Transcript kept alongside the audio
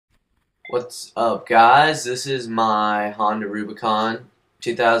What's up, guys? This is my Honda Rubicon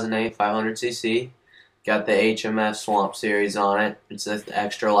 2008 500cc. Got the HMF Swamp Series on it. It's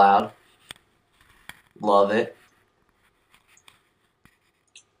extra loud. Love it.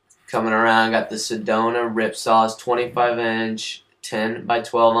 Coming around, got the Sedona Ripsaws 25-inch, 10 by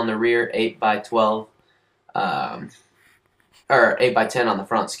 12 on the rear, 8 by 12, or 8 by 10 on the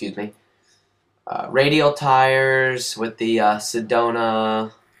front. Excuse me. Radial tires with the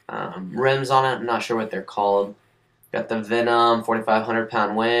Sedona rims on it. I'm not sure what they're called. Got the Venom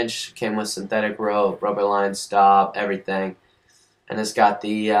 4,500-pound winch. Came with synthetic rope, rubber line stop, everything. And it's got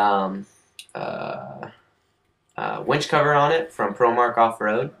the winch cover on it from ProMark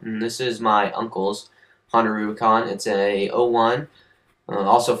Off-Road. And this is my uncle's Honda Rubicon. It's a '01,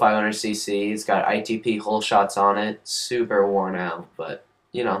 also 500cc. It's got ITP hole shots on it. Super worn out, but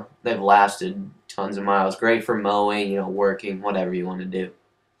you know, they've lasted tons of miles. Great for mowing, you know, working, whatever you want to do.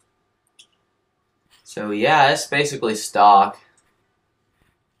 So yeah, it's basically stock.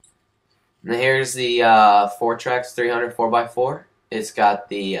 And here's the Fortrex 300 4x4. It's got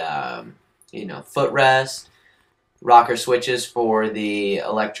the you know, footrest, rocker switches for the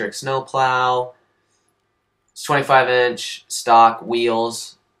electric snowplow. It's 25-inch stock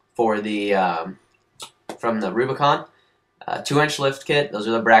wheels for the from the Rubicon. 2-inch lift kit. Those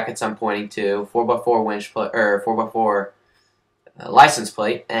are the brackets I'm pointing to. 4x4 winch plate, or 4x4 license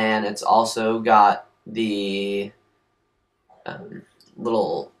plate, and it's also got the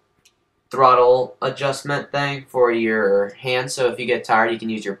little throttle adjustment thing for your hand, so if you get tired you can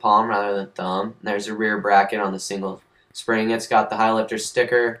use your palm rather than thumb. There's a rear bracket on the single spring. It's got the high lifter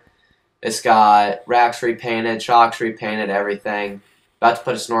sticker. It's got racks repainted, shocks repainted, everything. About to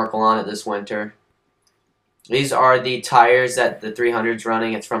put a snorkel on it this winter. These are the tires that the 300's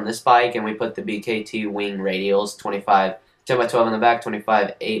running. It's from this bike, and we put the BKT Wing Radials, 25 10 by 12 in the back,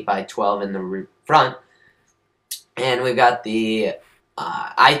 25 8 by 12 in the front. And we've got the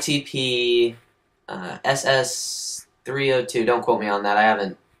ITP SS212. Don't quote me on that. I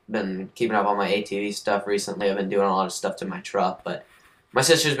haven't been keeping up on my ATV stuff recently. I've been doing a lot of stuff to my truck, but my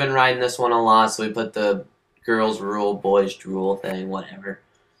sister's been riding this one a lot, so we put the girls rule, boys drool thing, whatever.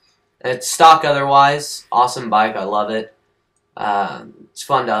 It's stock otherwise. Awesome bike. I love it. It's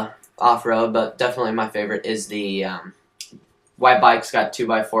fun to off-road, but definitely my favorite is the white bike's got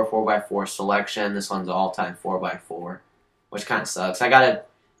 2x4, 4x4 selection. This one's all-time 4x4, which kind of sucks. I got to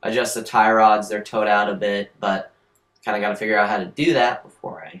adjust the tie rods. They're towed out a bit, but kind of got to figure out how to do that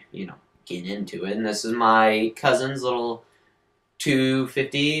before I, you know, get into it. And this is my cousin's little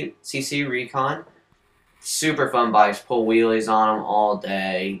 250cc Recon. Super fun bikes. Pull wheelies on them all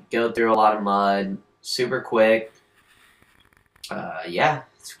day. Go through a lot of mud. Super quick. Yeah,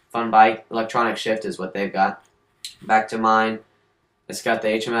 it's a fun bike. Electronic shift is what they've got. Back to mine. It's got the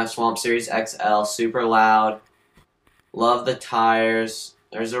HMF Swamp Series XL. Super loud. Love the tires.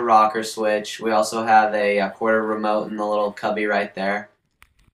 There's a rocker switch. We also have a quarter remote in the little cubby right there.